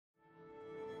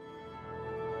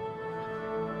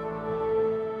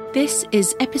This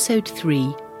is episode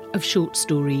 3 of Short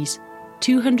Stories,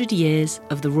 200 Years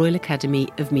of the Royal Academy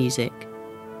of Music.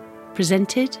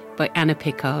 Presented by Anna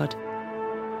Pickard.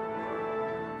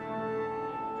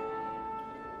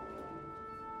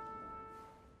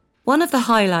 One of the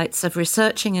highlights of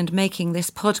researching and making this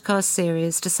podcast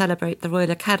series to celebrate the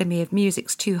Royal Academy of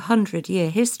Music's 200-year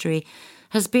history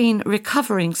has been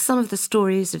recovering some of the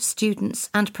stories of students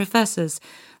and professors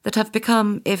that have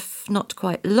become, if not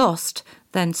quite lost,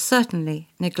 then certainly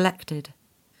neglected.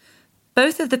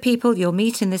 Both of the people you'll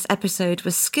meet in this episode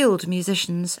were skilled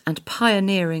musicians and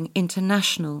pioneering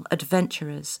international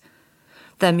adventurers.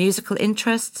 Their musical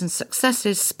interests and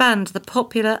successes spanned the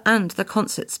popular and the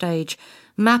concert stage,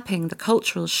 mapping the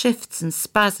cultural shifts and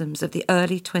spasms of the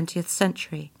early 20th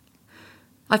century.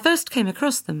 I first came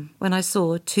across them when I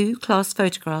saw 2 class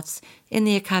photographs in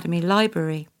the Academy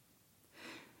Library.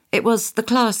 It was the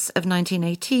class of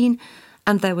 1918,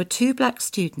 and there were 2 black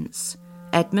students,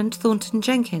 Edmund Thornton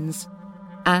Jenkins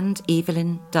and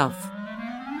Evelyn Dove.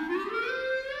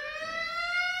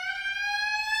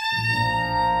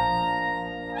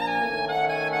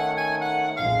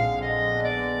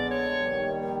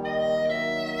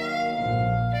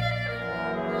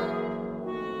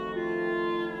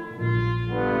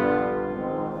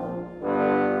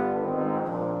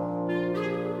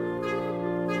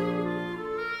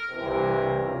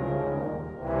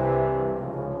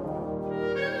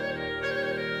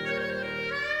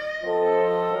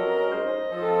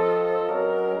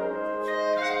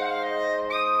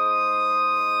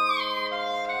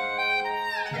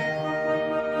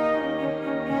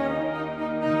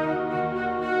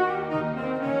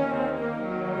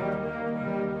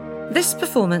 This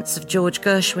performance of George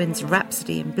Gershwin's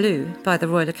Rhapsody in Blue by the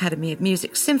Royal Academy of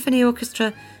Music Symphony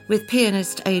Orchestra with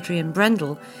pianist Adrian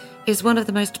Brendel is one of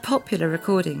the most popular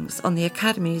recordings on the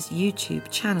Academy's YouTube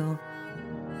channel.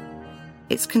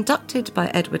 It's conducted by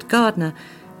Edward Gardner,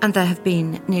 and there have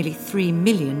been nearly 3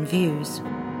 million views.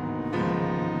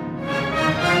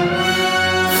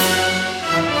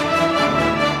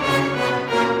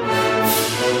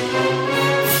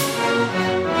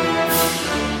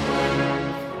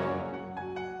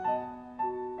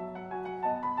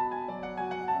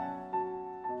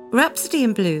 Rhapsody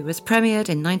in Blue was premiered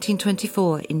in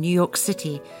 1924 in New York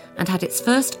City and had its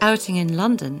first outing in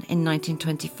London in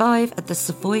 1925 at the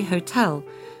Savoy Hotel,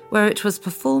 where it was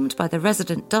performed by the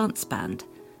resident dance band.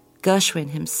 Gershwin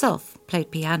himself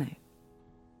played piano.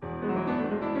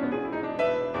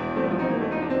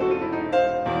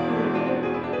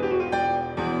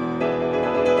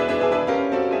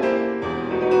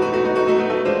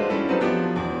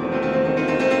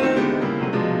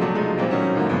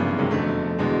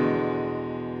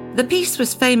 The piece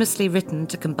was famously written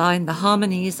to combine the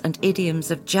harmonies and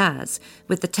idioms of jazz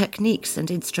with the techniques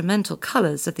and instrumental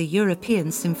colours of the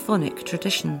European symphonic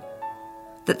tradition.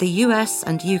 That the US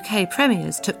and UK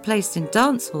premieres took place in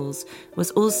dance halls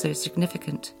was also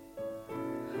significant.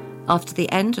 After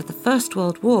the end of the First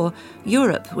World War,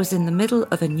 Europe was in the middle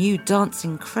of a new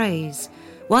dancing craze.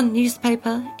 One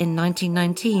newspaper in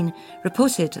 1919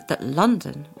 reported that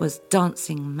London was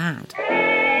dancing mad.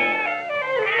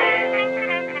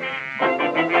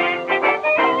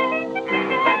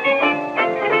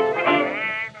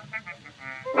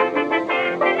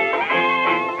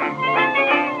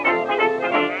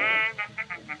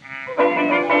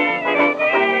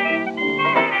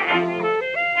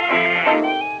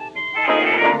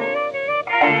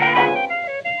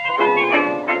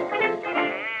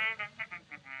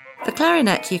 The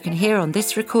clarinet you can hear on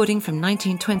this recording from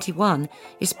 1921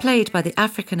 is played by the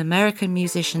African-American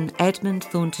musician Edmund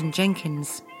Thornton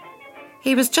Jenkins.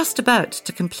 He was just about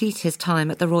to complete his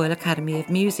time at the Royal Academy of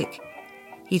Music.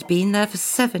 He'd been there for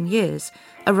 7 years,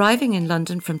 arriving in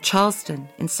London from Charleston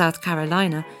in South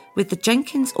Carolina with the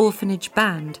Jenkins Orphanage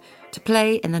Band to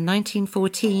play in the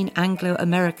 1914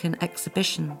 Anglo-American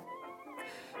exhibition.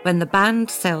 When the band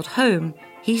sailed home,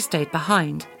 he stayed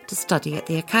behind to study at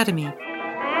the Academy.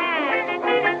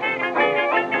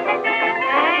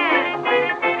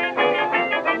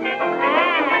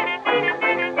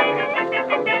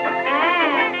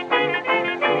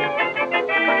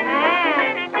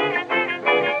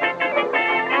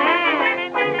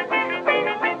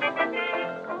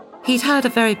 He'd had a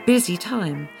very busy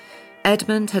time.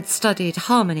 Edmund had studied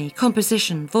harmony,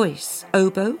 composition, voice,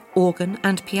 oboe, organ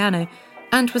and piano,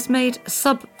 and was made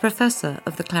sub-professor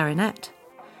of the clarinet.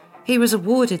 He was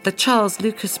awarded the Charles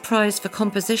Lucas Prize for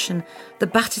Composition, the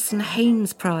Battison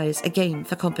Haynes Prize, again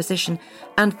for composition,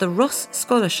 and the Ross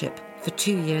Scholarship for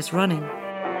 2 years running.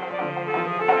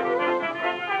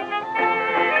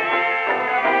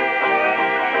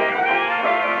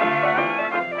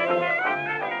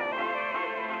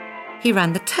 He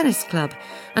ran the tennis club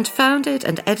and founded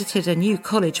and edited a new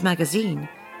college magazine.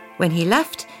 When he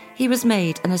left, he was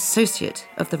made an associate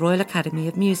of the Royal Academy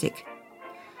of Music.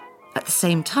 At the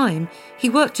same time, he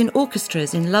worked in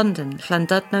orchestras in London,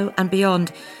 Llandudno and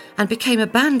beyond, and became a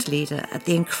band leader at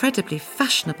the incredibly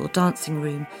fashionable dancing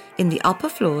room in the upper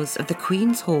floors of the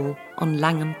Queen's Hall on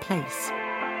Langham Place.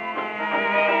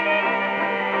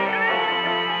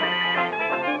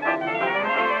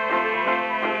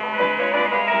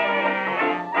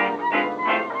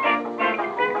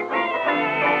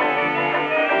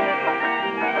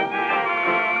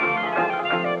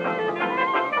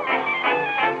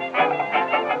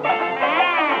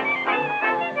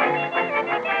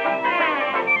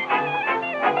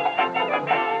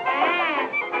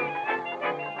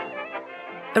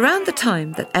 Around the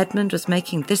time that Edmund was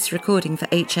making this recording for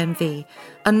HMV,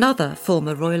 another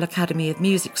former Royal Academy of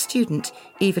Music student,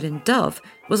 Evelyn Dove,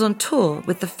 was on tour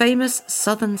with the famous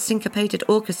Southern Syncopated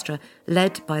Orchestra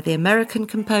led by the American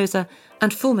composer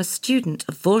and former student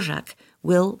of Dvorak,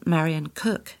 Will Marion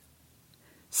Cook.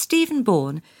 Stephen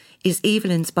Bourne is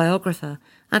Evelyn's biographer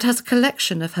and has a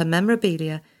collection of her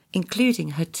memorabilia,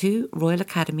 including her 2 Royal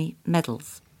Academy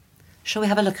medals. Shall we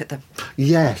have a look at them?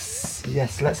 Yes,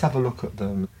 let's have a look at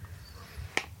them.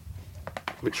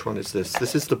 Which one is this?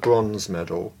 This is the bronze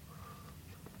medal.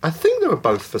 I think they were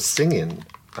both for singing,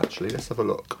 actually. Let's have a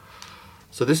look.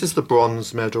 So this is the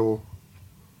bronze medal.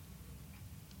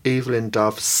 Evelyn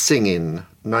Dove singing,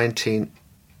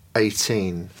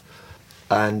 1918.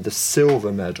 And the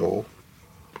silver medal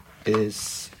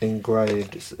is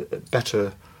engraved, it's a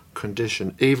better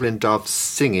condition. Evelyn Dove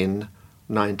singing,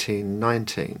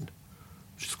 1919.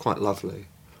 Which is quite lovely.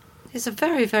 It's a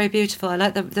very, very beautiful. I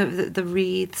like the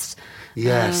wreaths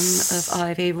yes. Of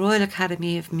ivy. Royal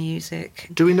Academy of Music.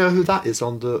 Do we know who that is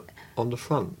on the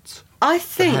front? I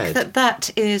think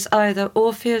that is either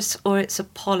Orpheus or it's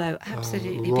Apollo.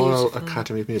 Absolutely Royal beautiful.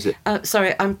 Academy of Music.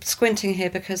 Sorry, I'm squinting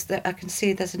here because I can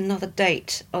see there's another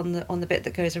date on the bit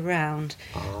that goes around.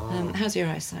 How's your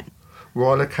eyesight?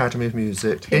 Royal Academy of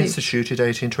Music, instituted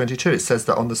 1822. It says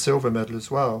that on the silver medal as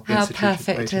well. How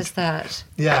perfect is that?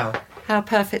 Yeah. How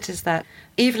perfect is that?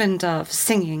 Evelyn Dove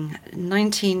singing,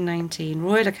 1919,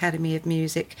 Royal Academy of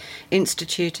Music,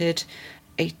 instituted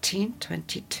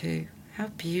 1822. How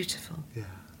beautiful. Yeah.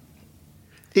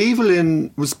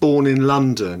 Evelyn was born in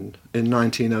London in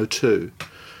 1902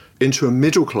 into a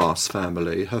middle-class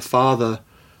family. Her father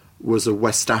was a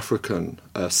West African,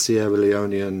 a Sierra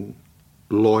Leonean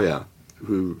lawyer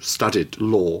who studied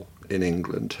law in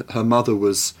England. Her mother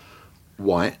was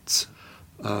white.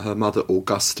 Her mother,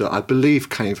 Augusta, I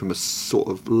believe came from a sort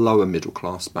of lower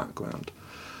middle-class background.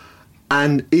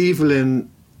 And Evelyn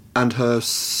and her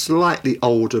slightly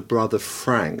older brother,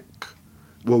 Frank,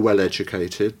 were well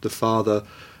educated. The father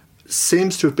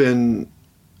seems to have been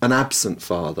an absent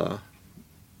father.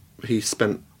 He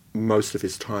spent most of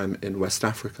his time in West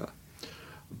Africa,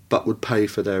 but would pay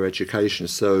for their education.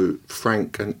 So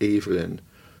Frank and Evelyn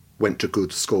went to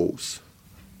good schools.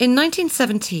 In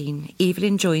 1917,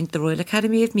 Evelyn joined the Royal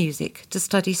Academy of Music to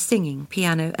study singing,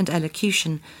 piano and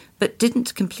elocution, but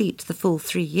didn't complete the full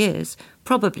 3 years,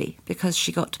 probably because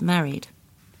she got married.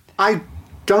 I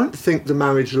don't think the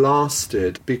marriage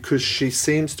lasted because she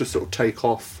seems to sort of take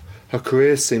off, her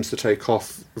career seems to take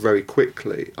off very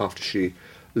quickly after she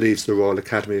leaves the Royal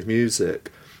Academy of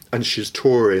Music, and she's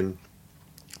touring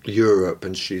Europe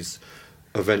and she's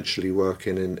eventually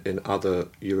working in other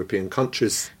European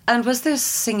countries. And was this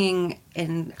singing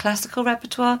in classical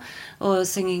repertoire or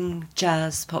singing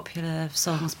jazz, popular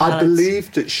songs, ballads? I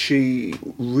believe that she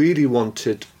really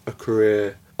wanted a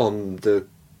career on the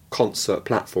concert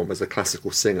platform as a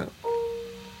classical singer.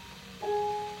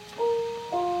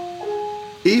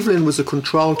 Evelyn was a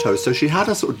contralto, so she had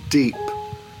a sort of deep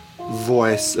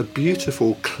voice, a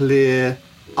beautiful, clear,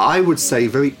 I would say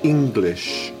very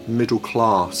English,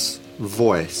 middle-class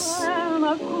voice. And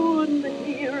I couldn't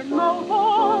hear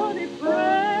nobody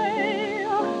pray,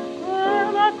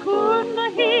 and I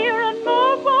couldn't hear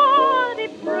nobody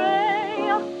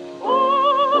pray.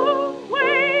 Oh,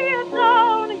 way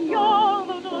down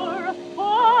yonder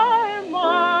by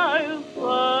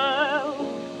myself,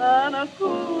 and I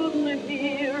couldn't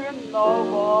hear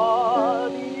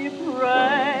nobody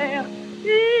pray.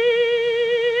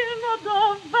 In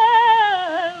the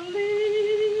valley,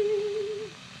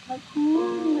 I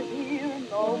couldn't hear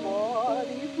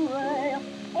nobody pray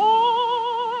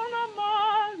on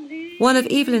my knees. One of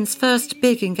Evelyn's first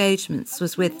big engagements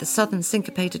was with the Southern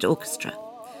Syncopated Orchestra.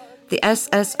 The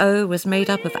SSO was made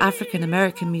up of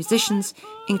African-American musicians,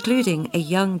 including a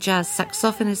young jazz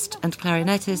saxophonist and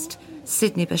clarinetist,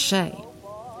 Sidney Bechet.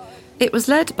 It was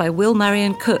led by Will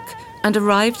Marion Cook, and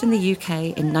arrived in the UK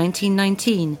in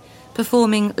 1919,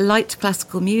 performing light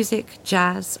classical music,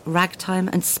 jazz, ragtime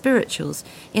and spirituals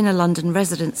in a London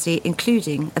residency,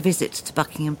 including a visit to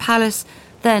Buckingham Palace,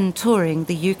 then touring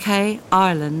the UK,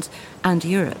 Ireland and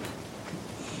Europe.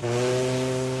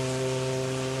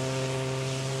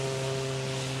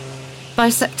 By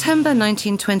September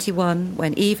 1921,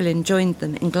 when Evelyn joined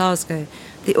them in Glasgow,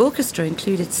 the orchestra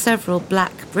included several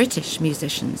black British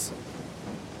musicians.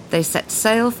 They set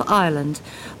sail for Ireland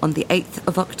on the 8th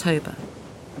of October.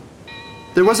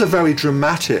 There was a very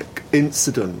dramatic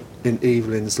incident in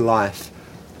Evelyn's life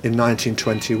in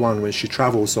 1921 when she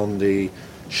travels on the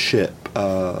ship,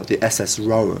 the SS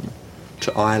Rowan,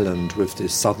 to Ireland with the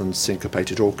Southern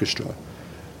Syncopated Orchestra.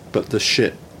 But the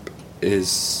ship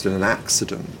is in an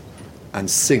accident and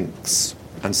sinks,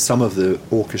 and some of the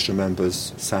orchestra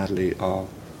members, sadly, are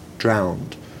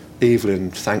drowned.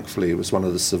 Evelyn, thankfully, was one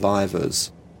of the survivors.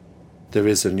 There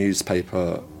is a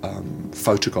newspaper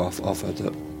photograph of her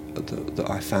that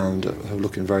I found, her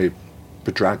looking very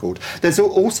bedraggled. There's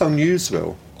also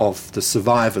newsreel of the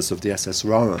survivors of the SS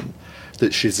Rowan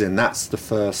that she's in. That's the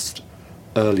first,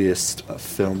 earliest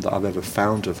film that I've ever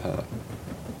found of her.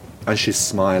 And she's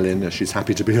smiling, and she's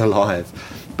happy to be alive.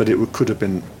 But it could have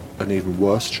been an even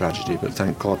worse tragedy, but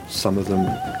thank God some of them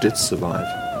did survive.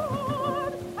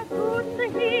 I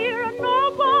couldn't hear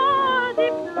nobody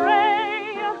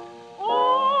pray.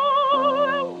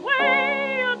 Oh,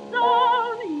 way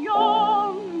down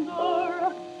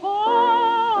yonder,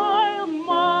 5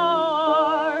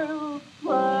 miles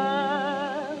away.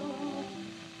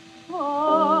 I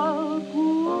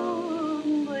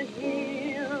couldn't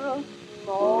hear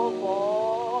nobody.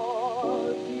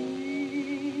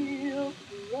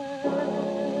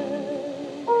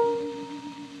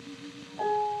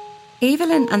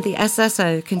 Evelyn and the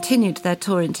SSO continued their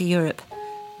tour into Europe.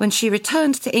 When she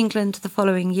returned to England the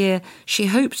following year, she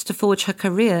hoped to forge her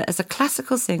career as a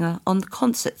classical singer on the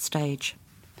concert stage.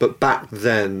 But back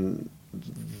then,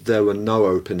 there were no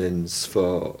openings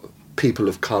for people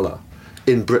of colour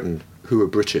in Britain who were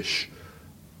British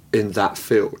in that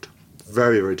field.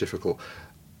 Very, very difficult.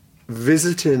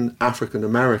 Visiting African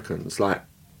Americans like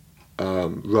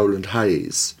Roland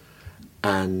Hayes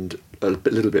and a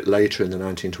little bit later in the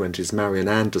 1920s, Marian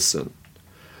Anderson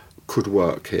could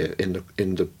work here in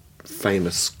the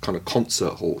famous kind of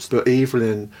concert halls. But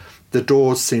Evelyn, the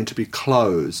doors seem to be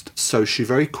closed, so she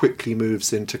very quickly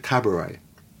moves into cabaret.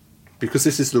 Because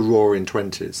this is the roaring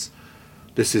 20s.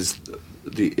 This is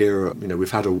the era,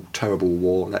 we've had a terrible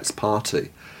war, let's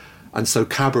party. And so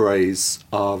cabarets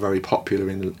are very popular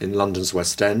in London's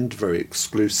West End, very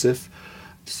exclusive.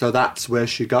 So that's where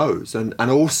she goes. And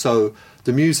also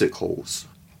the music halls.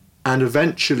 And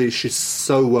eventually she's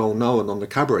so well known on the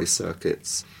cabaret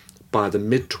circuits by the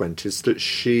mid-20s that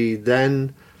she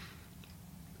then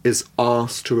is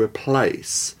asked to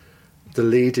replace the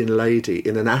leading lady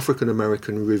in an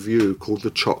African-American revue called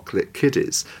the Chocolate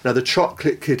Kiddies. Now, the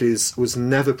Chocolate Kiddies was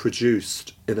never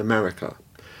produced in America.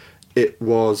 It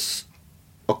was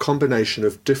a combination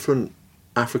of different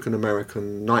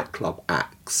African-American nightclub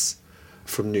acts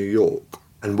from New York.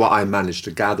 And what I managed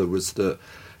to gather was that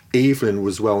Evelyn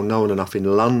was well known enough in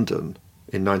London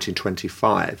in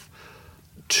 1925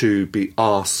 to be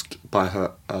asked by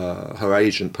her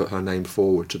agent, put her name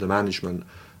forward to the management,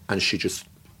 and she just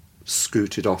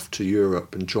scooted off to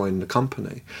Europe and joined the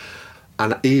company.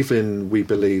 And Evelyn, we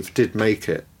believe, did make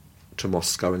it to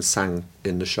Moscow and sang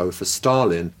in the show for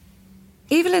Stalin.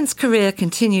 Evelyn's career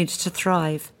continued to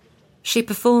thrive. She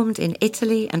performed in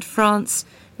Italy and France,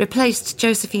 replaced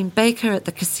Josephine Baker at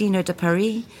the Casino de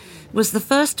Paris, was the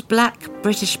first black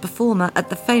British performer at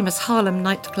the famous Harlem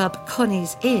nightclub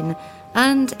Connie's Inn,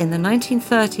 and in the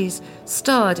 1930s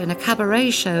starred in a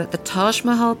cabaret show at the Taj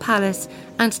Mahal Palace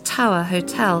and Tower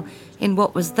Hotel in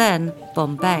what was then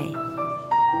Bombay.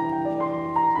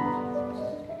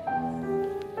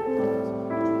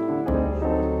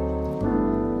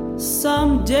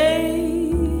 Someday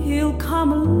he'll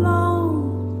come along,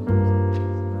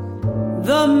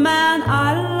 the man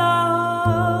I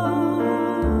love,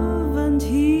 and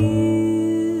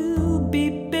he'll be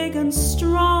big and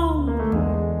strong,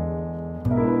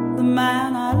 the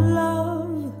man I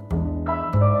love.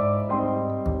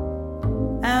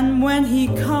 And when he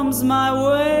comes my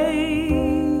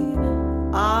way,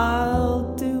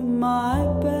 I'll do my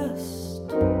best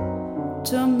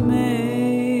to make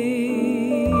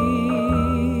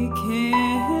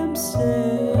him say.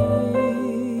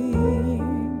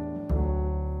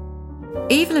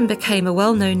 Evelyn became a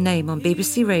well-known name on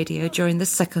BBC Radio during the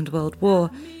Second World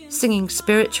War, singing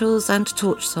spirituals and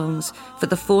torch songs for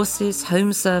the Forces,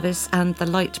 Home Service and the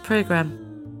Light programme.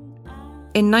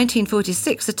 In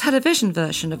 1946, a television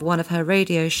version of one of her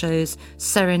radio shows,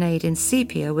 Serenade in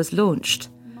Sepia, was launched.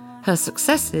 Her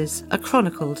successes are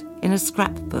chronicled in a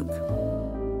scrapbook.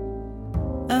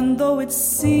 And though it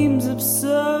seems absurd,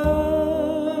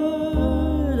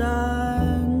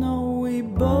 I know we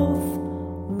both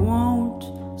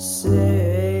won't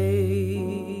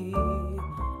say.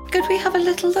 Could we have a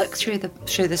little look through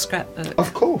the scrapbook?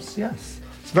 Of course, yes.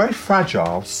 It's very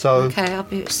fragile, so Okay, I'll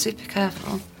be super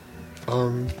careful.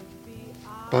 by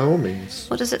all means.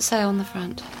 What does it say on the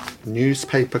front?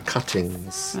 Newspaper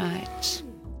cuttings. Right.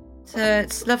 So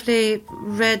it's lovely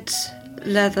red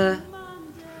leather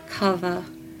cover,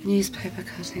 newspaper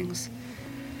cuttings.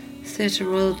 Theatre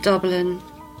Royal Dublin.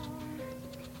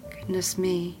 Goodness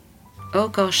me. Oh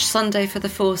gosh, Sunday for the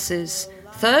Forces,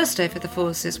 Thursday for the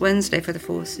Forces, Wednesday for the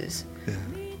Forces, Yeah.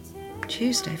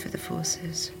 Tuesday for the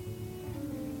Forces.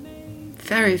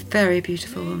 Very, very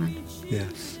beautiful woman.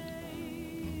 Yes.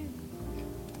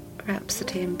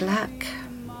 Rhapsody in Black.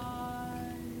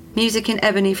 Music in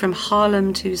Ebony from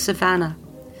Harlem to Savannah.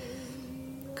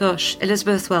 Gosh,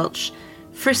 Elizabeth Welch.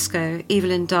 Frisco,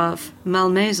 Evelyn Dove.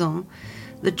 Malmaison.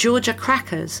 The Georgia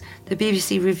Crackers, the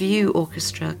BBC Review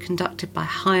Orchestra, conducted by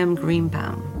Chaim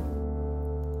Greenbaum.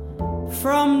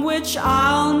 From which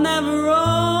I'll never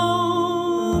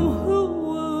roam. Who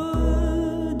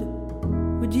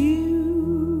would you?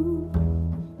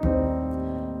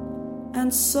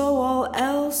 And so all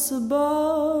else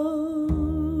above,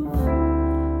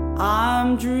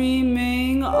 I'm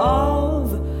dreaming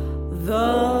of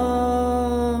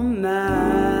the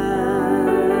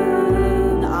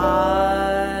man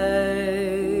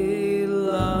I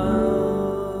love.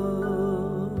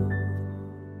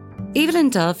 Evelyn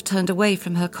Dove turned away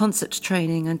from her concert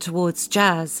training and towards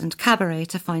jazz and cabaret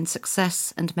to find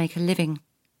success and make a living.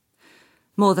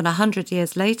 More than 100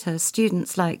 years later,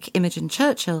 students like Imogen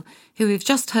Churchill, who we've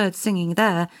just heard singing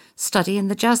there, study in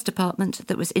the jazz department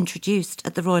that was introduced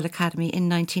at the Royal Academy in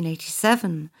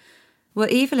 1987. Were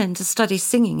Evelyn to study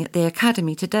singing at the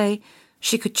Academy today,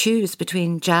 she could choose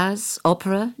between jazz,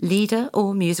 opera, lieder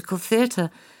or musical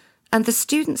theatre, and the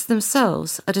students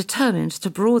themselves are determined to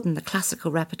broaden the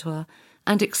classical repertoire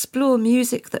and explore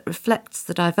music that reflects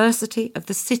the diversity of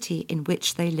the city in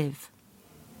which they live.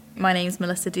 My name's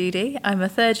Melissa Doody. I'm a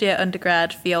third-year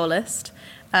undergrad violist.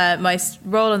 My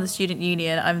role on the student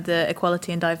union, I'm the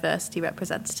equality and diversity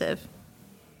representative.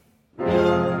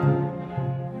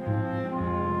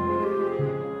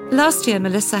 Last year,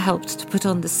 Melissa helped to put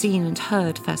on the Seen and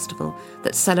Heard Festival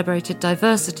that celebrated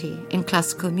diversity in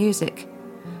classical music.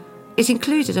 It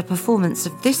included a performance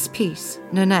of this piece,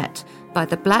 Nonette, by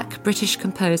the Black British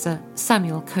composer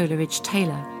Samuel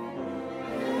Coleridge-Taylor.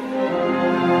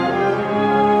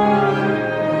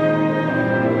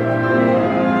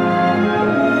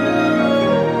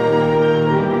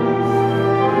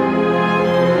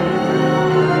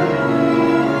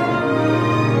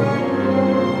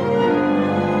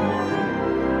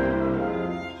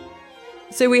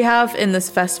 So we have, in this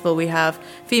festival, we have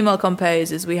female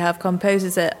composers, we have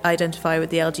composers that identify with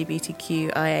the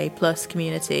LGBTQIA plus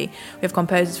community, we have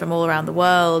composers from all around the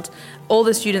world. All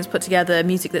the students put together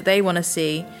music that they want to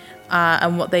see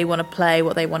and what they want to play,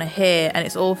 what they want to hear, and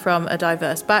it's all from a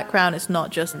diverse background. It's not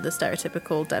just the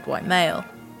stereotypical dead white male.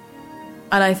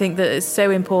 And I think that it's so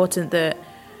important that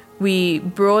we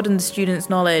broaden the students'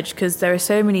 knowledge, because there are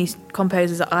so many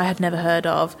composers that I had never heard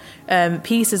of,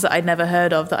 pieces that I'd never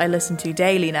heard of that I listen to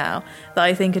daily now, that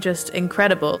I think are just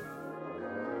incredible.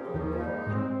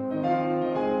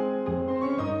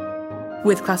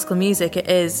 With classical music, it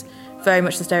is very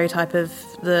much the stereotype of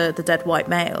the dead white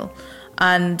male.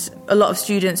 And a lot of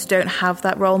students don't have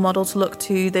that role model to look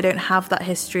to. They don't have that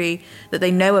history that they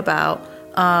know about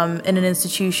in an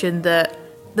institution that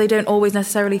they don't always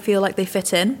necessarily feel like they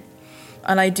fit in.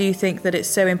 And I do think that it's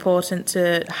so important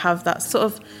to have that sort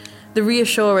of the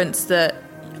reassurance that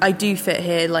I do fit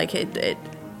here, like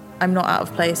I'm not out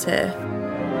of place here.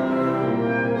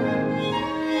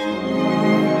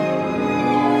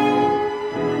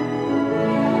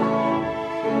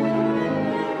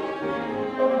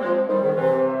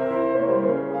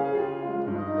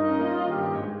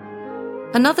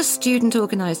 Another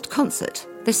student-organised concert,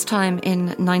 this time in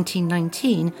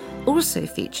 1919, also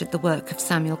featured the work of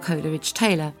Samuel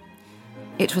Coleridge-Taylor.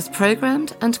 It was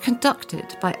programmed and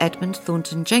conducted by Edmund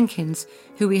Thornton Jenkins,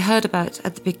 who we heard about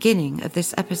at the beginning of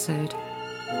this episode.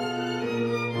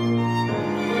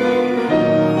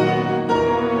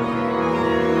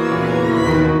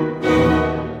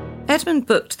 Edmund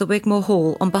booked the Wigmore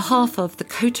Hall on behalf of the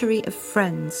Coterie of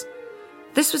Friends.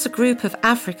 This was a group of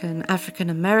African, African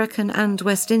American and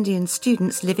West Indian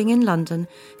students living in London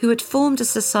who had formed a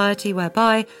society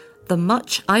whereby the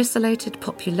much isolated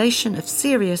population of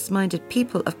serious-minded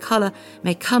people of colour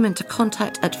may come into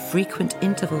contact at frequent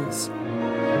intervals.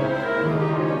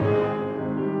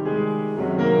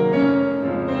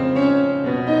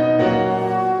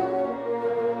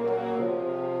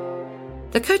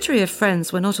 The coterie of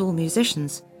friends were not all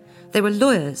musicians. They were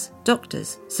lawyers,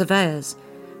 doctors, surveyors.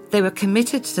 They were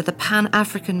committed to the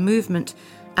Pan-African movement,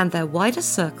 and their wider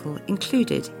circle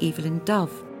included Evelyn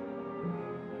Dove.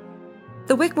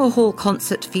 The Wigmore Hall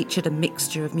concert featured a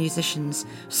mixture of musicians,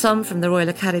 some from the Royal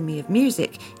Academy of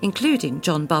Music, including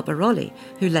John Barbarolli,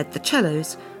 who led the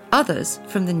cellos, others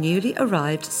from the newly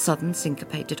arrived Southern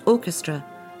Syncopated Orchestra,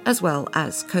 as well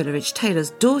as Coleridge-Taylor's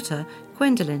daughter,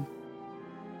 Gwendolen.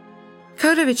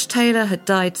 Coleridge-Taylor had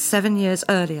died 7 years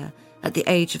earlier, at the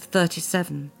age of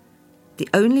 37. The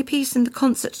only piece in the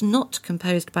concert not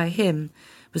composed by him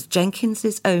was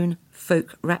Jenkins's own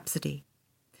Folk Rhapsody.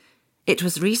 It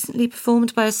was recently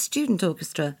performed by a student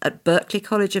orchestra at Berklee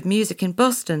College of Music in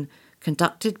Boston,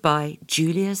 conducted by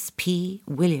Julius P.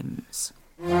 Williams.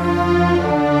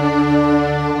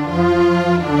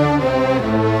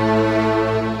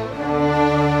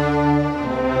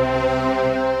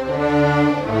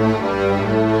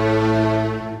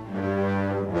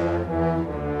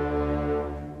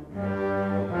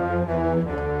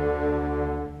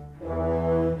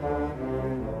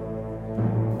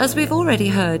 As we've already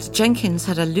heard, Jenkins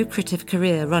had a lucrative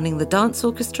career running the dance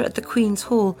orchestra at the Queen's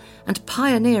Hall and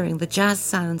pioneering the jazz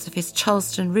sounds of his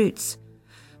Charleston roots.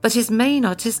 But his main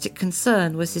artistic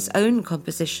concern was his own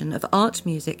composition of art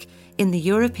music in the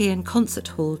European concert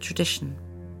hall tradition.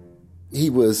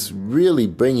 He was really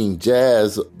bringing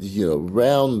jazz,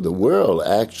 around the world,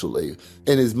 actually.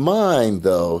 In his mind,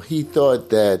 though, he thought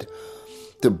that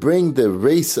to bring the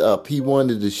race up, he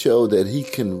wanted to show that he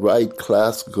can write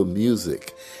classical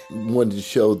music. He wanted to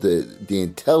show the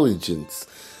intelligence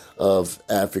of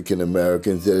African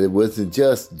Americans, that it wasn't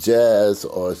just jazz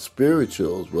or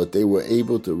spirituals, but they were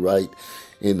able to write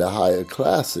in the higher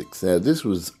classics. Now, this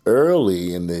was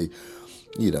early in the,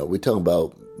 we're talking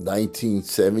about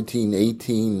 1917,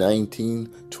 18, 19,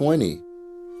 20.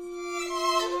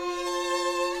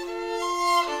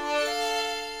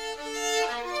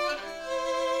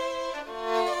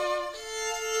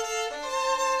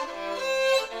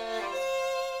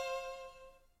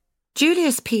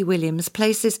 Julius P. Williams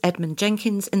places Edmund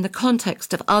Jenkins in the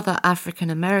context of other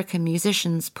African-American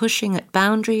musicians pushing at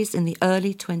boundaries in the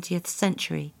early 20th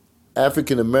century.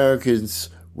 African Americans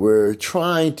were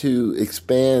trying to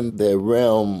expand their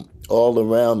realm all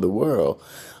around the world.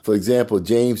 For example,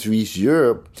 James Reese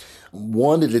Europe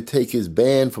wanted to take his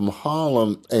band from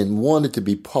Harlem and wanted to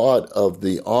be part of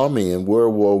the army in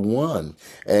World War I.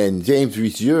 And James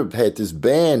Reese Europe had this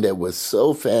band that was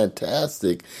so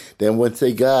fantastic that once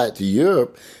they got to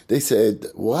Europe, they said,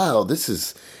 wow,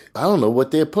 I don't know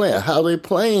what they're playing, how they're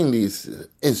playing these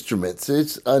instruments.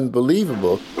 It's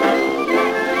unbelievable.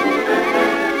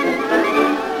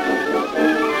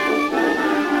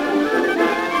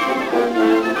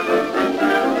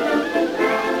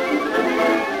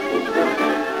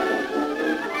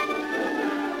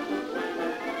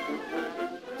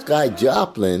 Guy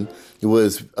Joplin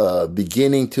was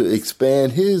beginning to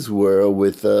expand his world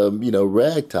with,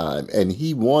 ragtime. And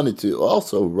he wanted to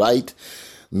also write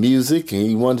music, and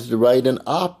he wanted to write an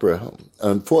opera.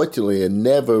 Unfortunately, it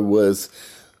never was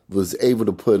able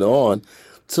to put on.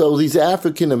 So these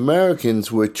African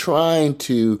Americans were trying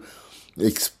to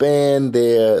expand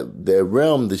their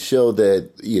realm to show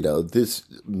that, this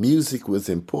music was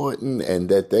important and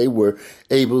that they were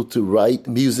able to write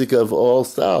music of all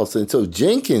styles. And so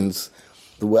Jenkins,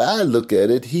 the way I look at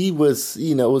it, he was,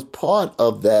 was part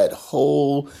of that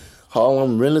whole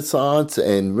Harlem Renaissance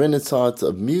and Renaissance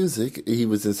of music. He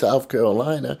was in South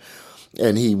Carolina,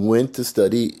 and he went to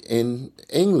study in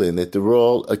England at the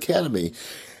Royal Academy.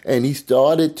 And he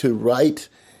started to write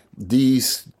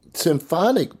these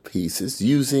symphonic pieces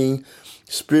using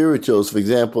spirituals. For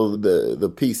example,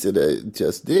 the piece that I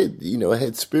just did, it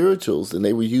had spirituals, and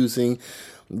they were using,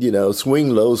 Swing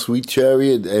Low, Sweet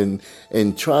Chariot,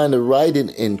 and trying to write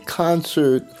it in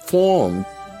concert form.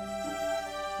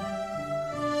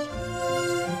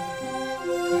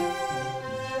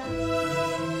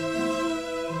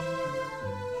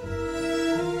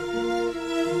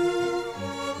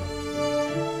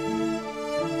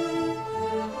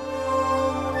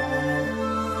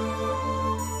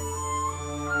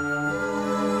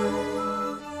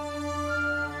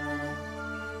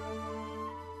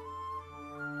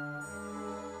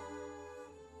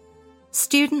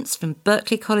 students from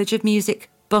Berklee College of Music,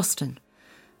 Boston.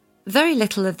 Very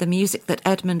little of the music that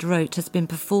Edmund wrote has been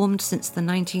performed since the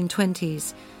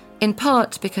 1920s, in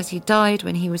part because he died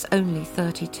when he was only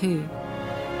 32.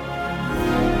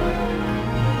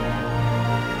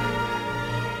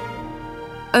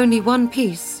 Only one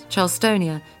piece,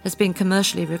 Charlestonia, has been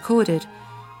commercially recorded.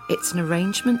 It's an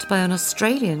arrangement by an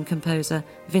Australian composer,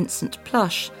 Vincent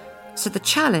Plush, so the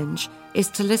challenge is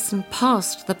to listen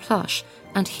past the plush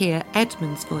and hear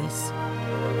Edmund's voice.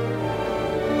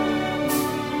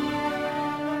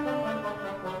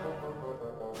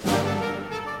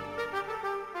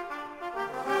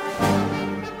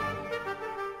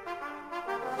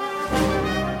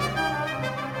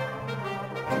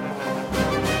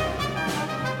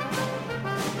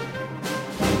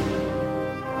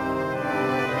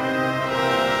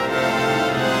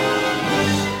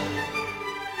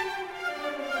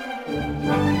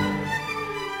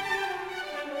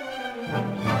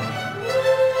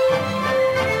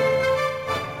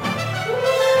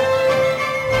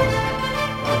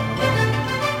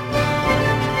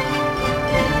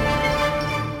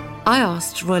 I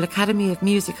asked Royal Academy of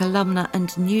Music alumna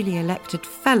and newly elected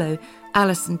fellow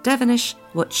Alison Devonish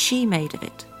what she made of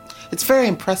it. It's a very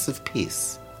impressive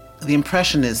piece. The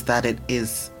impression is that it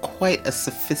is quite a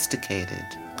sophisticated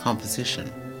composition,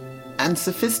 and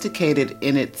sophisticated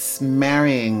in its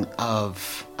marrying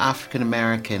of African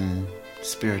American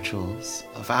spirituals,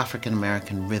 of African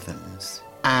American rhythms,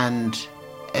 and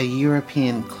a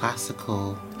European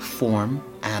classical form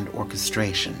and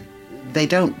orchestration. They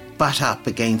don't butt up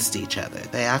against each other.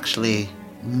 They actually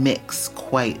mix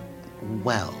quite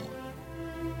well.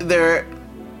 There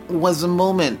was a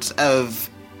moment of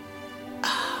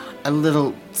a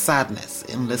little sadness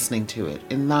in listening to it,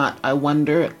 in that I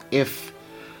wonder if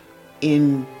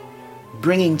in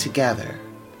bringing together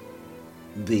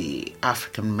the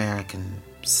African American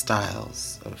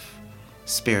styles of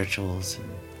spirituals and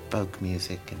folk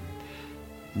music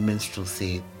and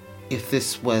minstrelsy, if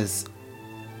this was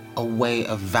a way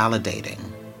of validating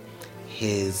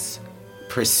his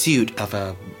pursuit of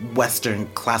a Western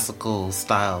classical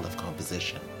style of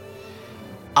composition.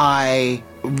 I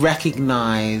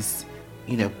recognize,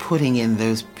 putting in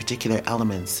those particular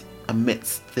elements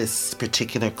amidst this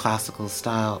particular classical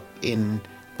style in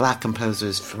Black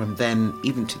composers from then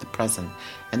even to the present,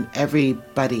 and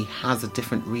everybody has a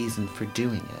different reason for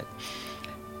doing it.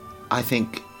 I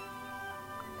think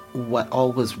what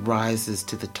always rises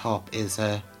to the top is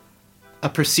a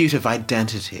pursuit of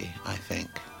identity, I think.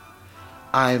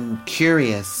 I'm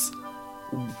curious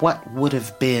what would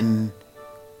have been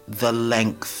the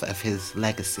length of his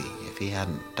legacy if he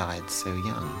hadn't died so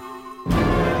young.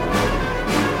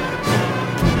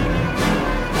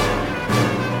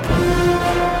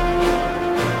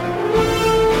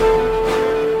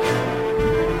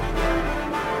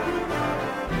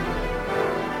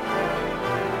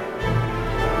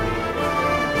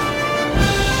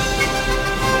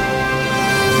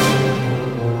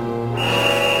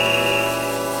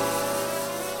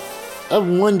 I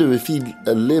wonder if he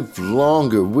lived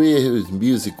longer, where his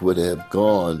music would have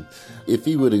gone. If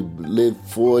he would have lived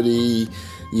 40,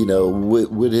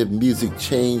 would his music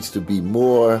changed to be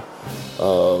more,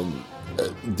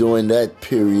 during that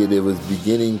period, it was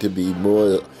beginning to be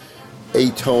more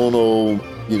atonal,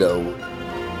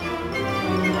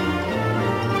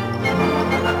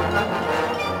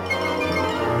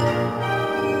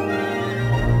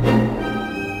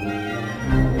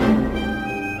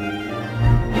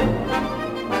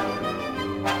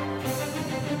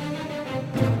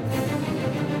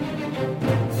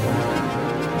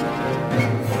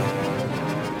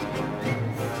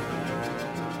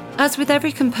 As with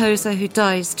every composer who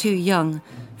dies too young,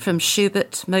 from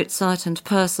Schubert, Mozart and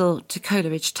Purcell to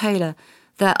Coleridge-Taylor,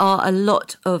 there are a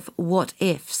lot of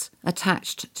what-ifs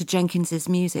attached to Jenkins's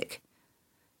music.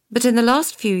 But in the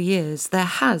last few years, there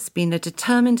has been a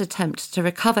determined attempt to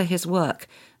recover his work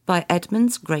by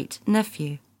Edmund's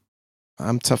great-nephew.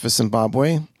 I'm Tufa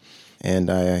Zimbabwe,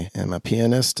 and I am a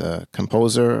pianist, a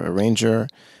composer, arranger,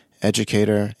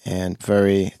 educator, and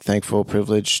very thankful,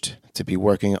 privileged to be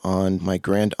working on my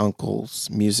granduncle's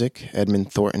music, Edmund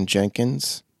Thornton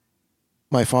Jenkins.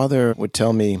 My father would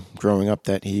tell me growing up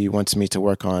that he wants me to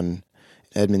work on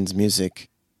Edmund's music.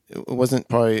 It wasn't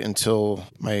probably until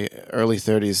my early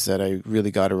 30s that I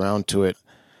really got around to it.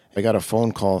 I got a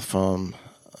phone call from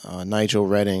Nigel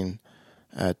Redding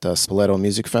at the Spoleto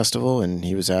Music Festival, and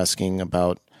he was asking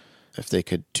about if they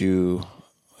could do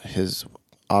his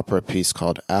opera piece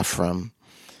called Afram.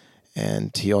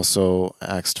 And he also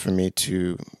asked for me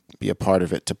to be a part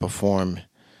of it, to perform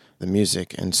the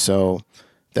music. And so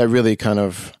that really kind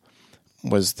of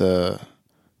was the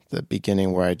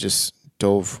beginning where I just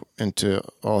dove into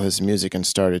all his music and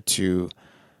started to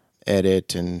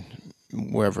edit and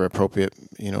wherever appropriate,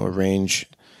 arrange,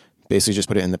 basically just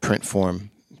put it in the print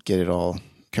form, get it all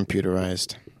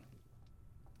computerized.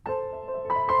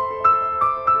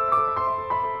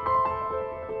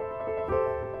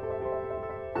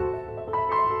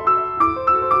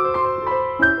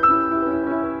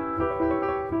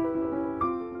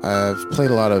 I've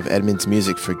played a lot of Edmund's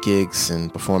music for gigs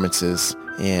and performances,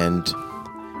 and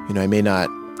I may not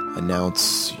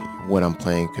announce what I'm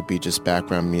playing. It could be just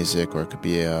background music, or it could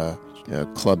be a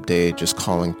club day just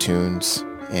calling tunes.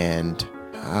 And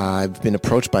I've been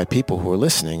approached by people who are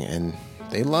listening, and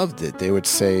they loved it. They would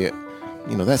say,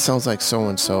 that sounds like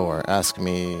so-and-so, or ask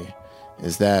me,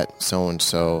 is that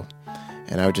so-and-so?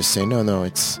 And I would just say, no,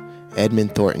 it's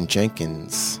Edmund Thornton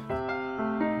Jenkins.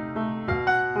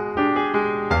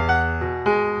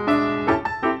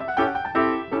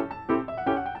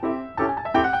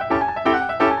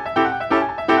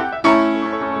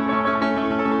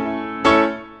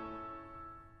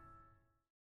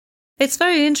 It's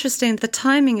very interesting, the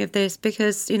timing of this,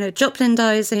 because, Joplin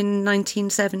dies in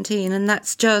 1917, and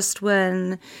that's just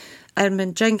when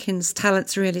Edmund Jenkins'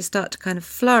 talents really start to kind of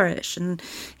flourish, and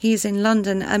he's in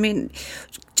London. I mean,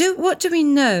 what do we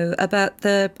know about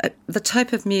the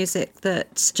type of music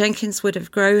that Jenkins would have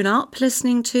grown up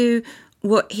listening to,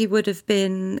 what he would have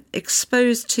been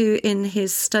exposed to in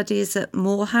his studies at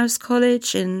Morehouse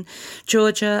College in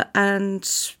Georgia, and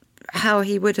how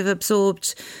he would have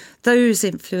absorbed those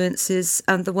influences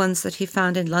and the ones that he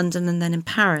found in London and then in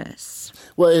Paris?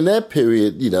 Well, in that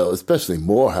period, especially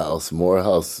Morehouse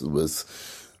was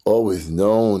always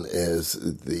known as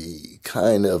the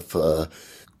kind of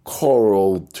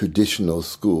choral traditional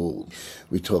school.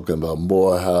 We're talking about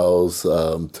Morehouse,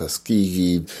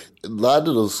 Tuskegee. A lot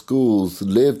of those schools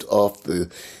lived off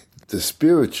the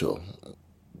spiritual.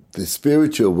 The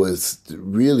spiritual was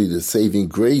really the saving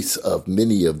grace of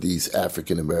many of these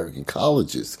African-American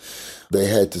colleges. They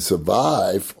had to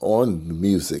survive on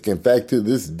music. In fact, to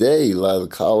this day, a lot of the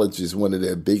colleges, one of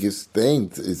their biggest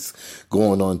things is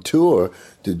going on tour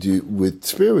to do with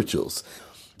spirituals.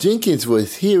 Jenkins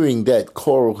was hearing that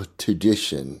choral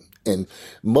tradition, and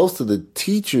most of the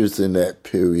teachers in that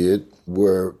period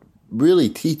were really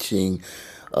teaching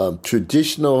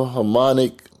traditional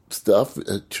harmonic stuff,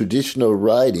 traditional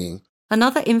writing.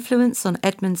 Another influence on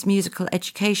Edmund's musical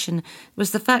education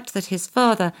was the fact that his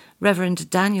father, Reverend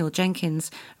Daniel Jenkins,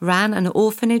 ran an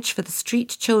orphanage for the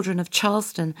street children of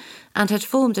Charleston and had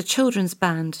formed a children's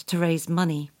band to raise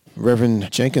money.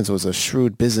 Reverend Jenkins was a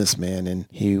shrewd businessman, and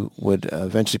he would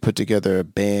eventually put together a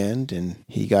band, and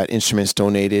he got instruments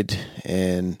donated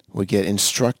and would get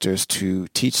instructors to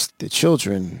teach the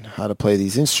children how to play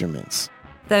these instruments.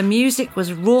 Their music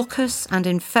was raucous and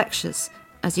infectious,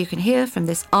 as you can hear from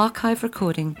this archive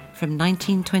recording from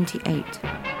 1928.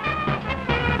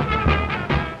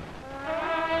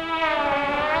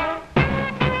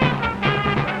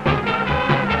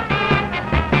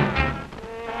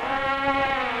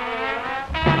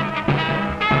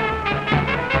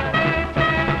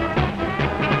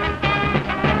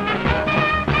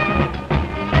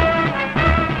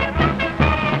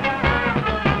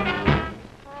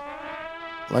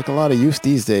 Like a lot of youth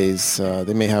these days,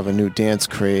 they may have a new dance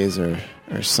craze or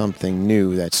something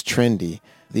new that's trendy.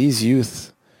 These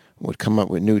youth would come up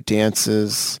with new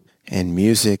dances and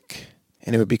music,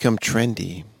 and it would become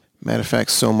trendy. Matter of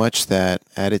fact, so much that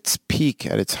at its peak,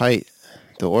 at its height,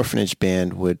 the orphanage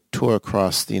band would tour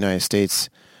across the United States,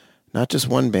 not just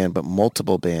one band, but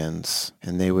multiple bands,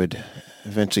 and they would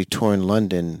eventually tour in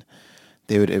London.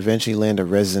 They would eventually land a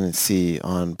residency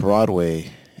on Broadway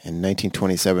in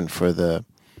 1927 for the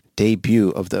debut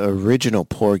of the original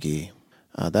Porgy.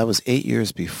 That was 8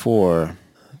 years before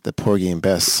the Porgy and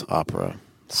Bess opera.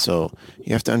 So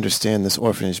you have to understand this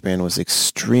orphanage band was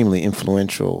extremely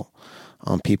influential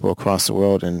on people across the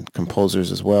world and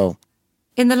composers as well.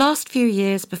 In the last few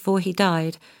years before he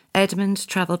died, Edmund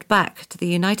travelled back to the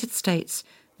United States,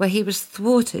 where he was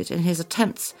thwarted in his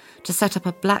attempts to set up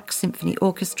a black symphony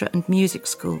orchestra and music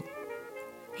school.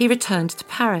 He returned to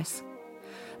Paris.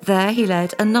 There he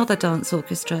led another dance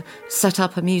orchestra, set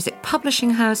up a music publishing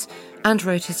house, and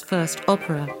wrote his first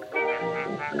opera.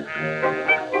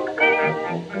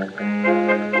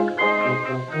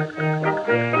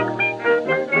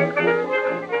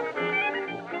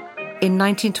 In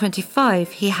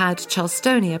 1925, he had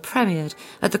Charlestonia premiered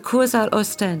at the Kursaal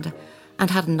Ostende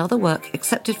and had another work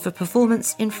accepted for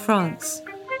performance in France.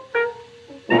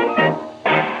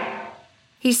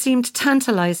 He seemed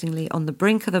tantalizingly on the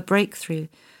brink of a breakthrough,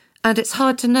 and it's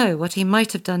hard to know what he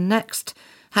might have done next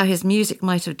how his music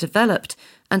might have developed,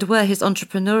 and where his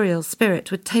entrepreneurial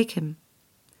spirit would take him.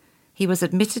 He was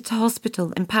admitted to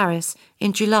hospital in Paris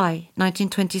in July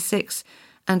 1926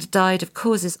 and died of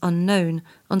causes unknown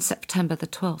on September the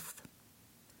 12th.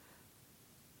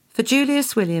 For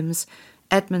Julius Williams,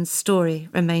 Edmund's story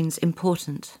remains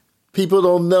important. People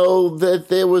don't know that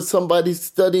there was somebody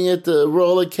studying at the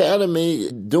Royal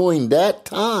Academy during that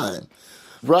time,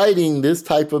 writing this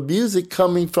type of music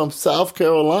coming from South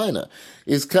Carolina.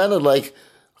 It's kind of like,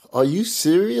 are you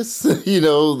serious?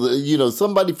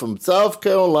 Somebody from South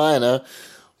Carolina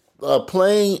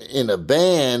playing in a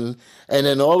band, and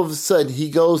then all of a sudden he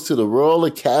goes to the Royal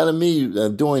Academy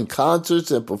doing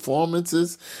concerts and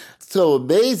performances. So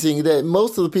amazing that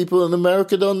most of the people in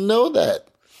America don't know that.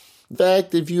 In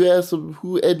fact, if you ask them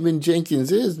who Edmund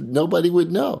Jenkins is, nobody would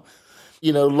know.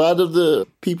 A lot of the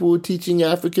people who are teaching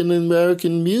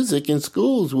African-American music in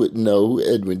schools wouldn't know who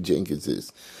Edmund Jenkins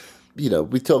is.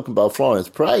 We talk about Florence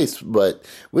Price, but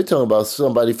we're talking about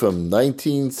somebody from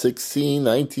 1916,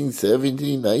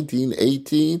 1917,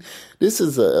 1918. This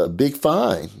is a big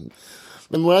find.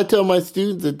 And when I tell my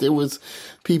students that there was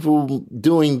people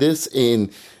doing this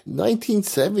in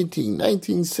 1917,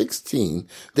 1916,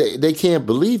 they can't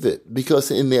believe it, because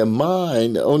in their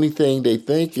mind, the only thing they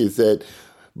think is that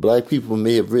Black people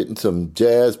may have written some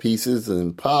jazz pieces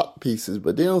and pop pieces,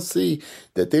 but they don't see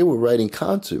that they were writing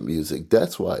concert music.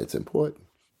 That's why it's important.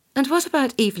 And what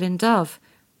about Evelyn Dove?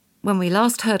 When we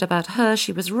last heard about her,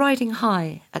 she was riding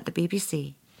high at the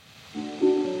BBC.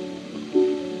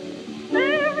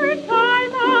 Every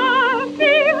time I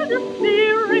feel the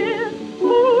Spirit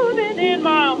moving in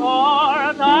my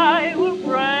heart, I will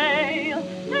pray.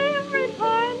 Every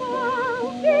time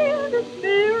I feel the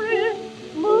Spirit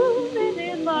moving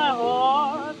in my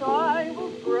heart, I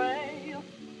will pray.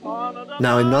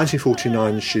 Now, in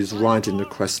 1949, she's riding the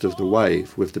crest of the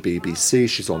wave with the BBC.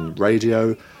 She's on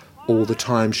radio all the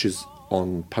time. She's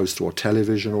on post-war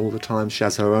television all the time. She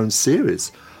has her own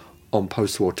series on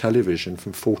post-war television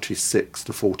from 46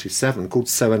 to 47 called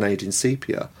Serenade in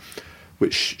Sepia,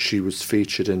 which she was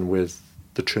featured in with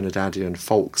the Trinidadian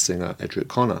folk singer Edric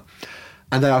Connor.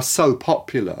 And they are so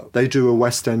popular, they do a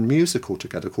West End musical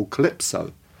together called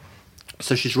Calypso.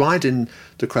 So she's riding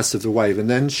the crest of the wave, and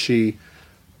then she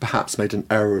perhaps made an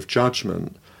error of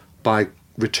judgment by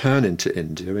returning to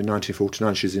India in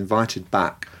 1949. She's invited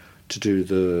back to do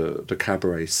the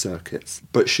cabaret circuits.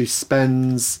 But she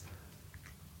spends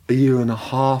a year and a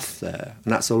half there,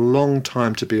 and that's a long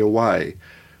time to be away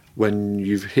when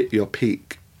you've hit your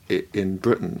peak in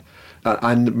Britain.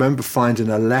 I remember finding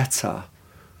a letter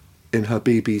in her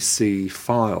BBC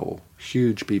file,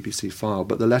 huge BBC file,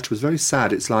 but the letter was very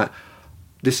sad. It's like,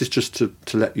 this is just to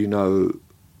let you know,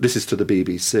 this is to the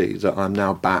BBC, that I'm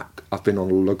now back. I've been on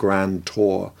a Le Grand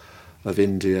tour of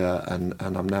India, and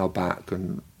I'm now back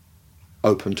and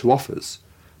open to offers.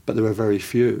 But there were very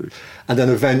few. And then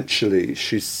eventually,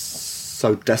 she's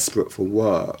so desperate for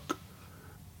work,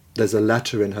 there's a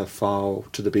letter in her file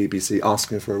to the BBC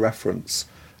asking for a reference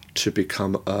to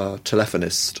become a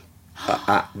telephonist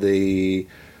at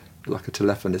like a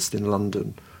telephonist in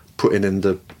London, putting in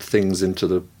the things into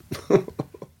the...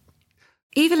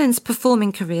 Evelyn's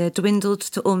performing career dwindled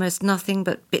to almost nothing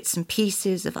but bits and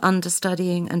pieces of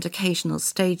understudying and occasional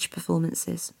stage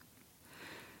performances.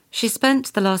 She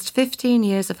spent the last 15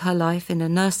 years of her life in a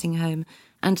nursing home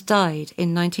and died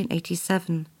in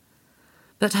 1987.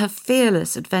 But her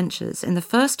fearless adventures in the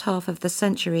first half of the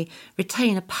century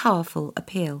retain a powerful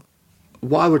appeal.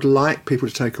 What I would like people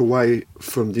to take away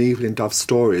from the Evelyn Dove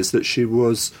story is that she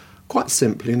was quite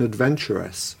simply an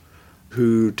adventuress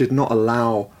who did not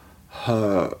allow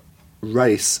her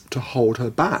race to hold her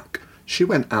back. She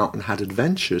went out and had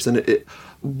adventures, and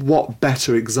what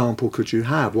better example could you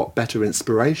have? What better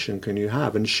inspiration can you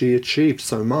have? And she achieved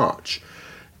so much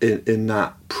in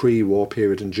that pre-war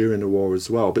period and during the war as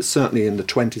well. But certainly in the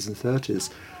 20s and 30s,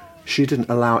 she didn't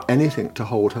allow anything to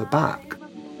hold her back.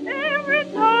 Every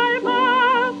time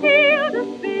I feel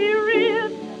the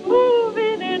Spirit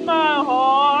moving in my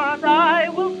heart, I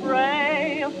will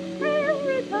pray.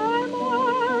 Every time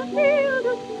I feel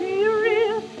the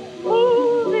Spirit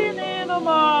moving in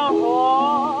my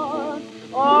heart,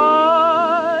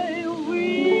 I will pray.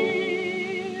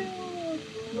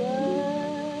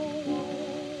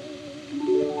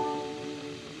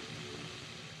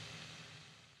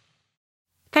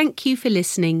 Thank you for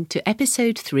listening to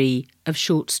Episode 3 of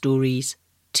Short Stories,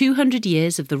 200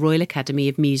 Years of the Royal Academy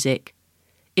of Music.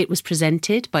 It was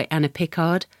presented by Anna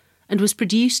Pickard and was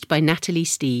produced by Natalie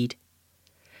Steed.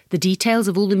 The details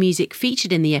of all the music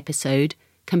featured in the episode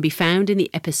can be found in the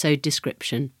episode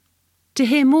description. To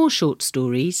hear more short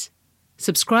stories,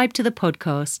 subscribe to the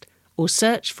podcast, or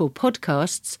search for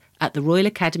podcasts at the Royal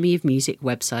Academy of Music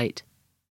website.